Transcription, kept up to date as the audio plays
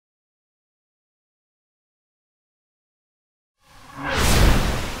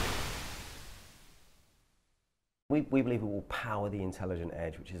We believe it will power the intelligent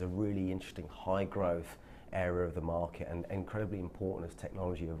edge, which is a really interesting high growth area of the market and incredibly important as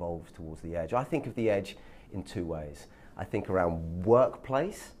technology evolves towards the edge. I think of the edge in two ways. I think around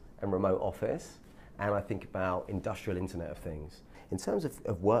workplace and remote office, and I think about industrial Internet of Things. In terms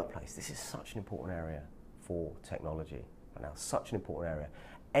of workplace, this is such an important area for technology right now, such an important area.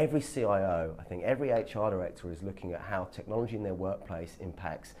 Every CIO, I think every HR director is looking at how technology in their workplace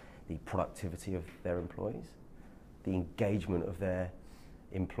impacts the productivity of their employees, the engagement of their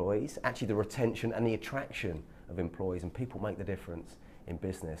employees, actually the retention and the attraction of employees, and people make the difference in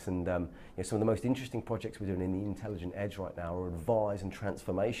business. And some of the most interesting projects we're doing in the intelligent edge right now are advice and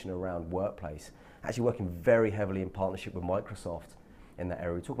transformation around workplace, actually working very heavily in partnership with Microsoft in that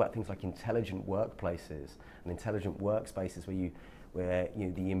area. We talk about things like intelligent workplaces and intelligent workspaces where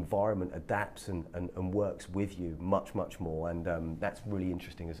the environment adapts and works with you much more, and that's really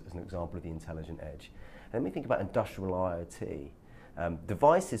interesting as an example of the intelligent edge. And then we think about industrial IoT.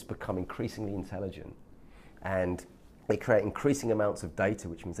 Devices become increasingly intelligent, and they create increasing amounts of data,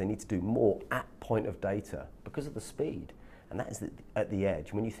 which means they need to do more at point of data because of the speed, and that is at the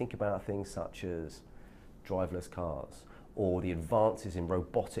edge. When you think about things such as driverless cars, or the advances in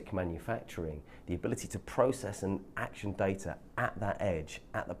robotic manufacturing, the ability to process and action data at that edge,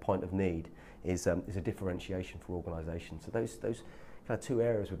 at the point of need, is a differentiation for organisations. So those kind of two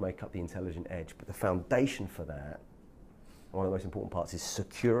areas would make up the intelligent edge, but the foundation for that, one of the most important parts, is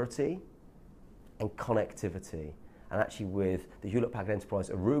security and connectivity. And actually with the Hewlett Packard Enterprise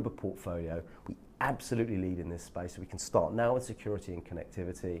Aruba portfolio, we absolutely lead in this space. So we can start now with security and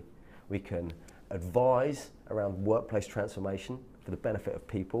connectivity. We can advise around workplace transformation for the benefit of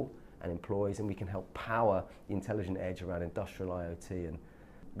people and employees, and we can help power the intelligent edge around industrial IoT. And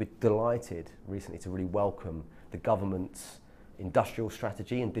we're delighted recently to really welcome the government's industrial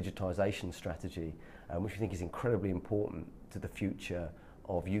strategy and digitisation strategy, which we think is incredibly important to the future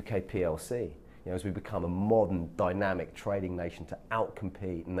of UK PLC. As we become a modern, dynamic trading nation to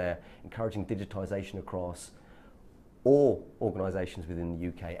outcompete, and they're encouraging digitisation across all organisations within the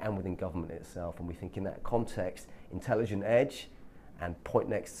UK and within government itself. And we think in that context, intelligent edge and point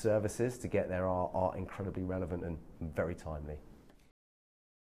next services to get there are incredibly relevant and very timely.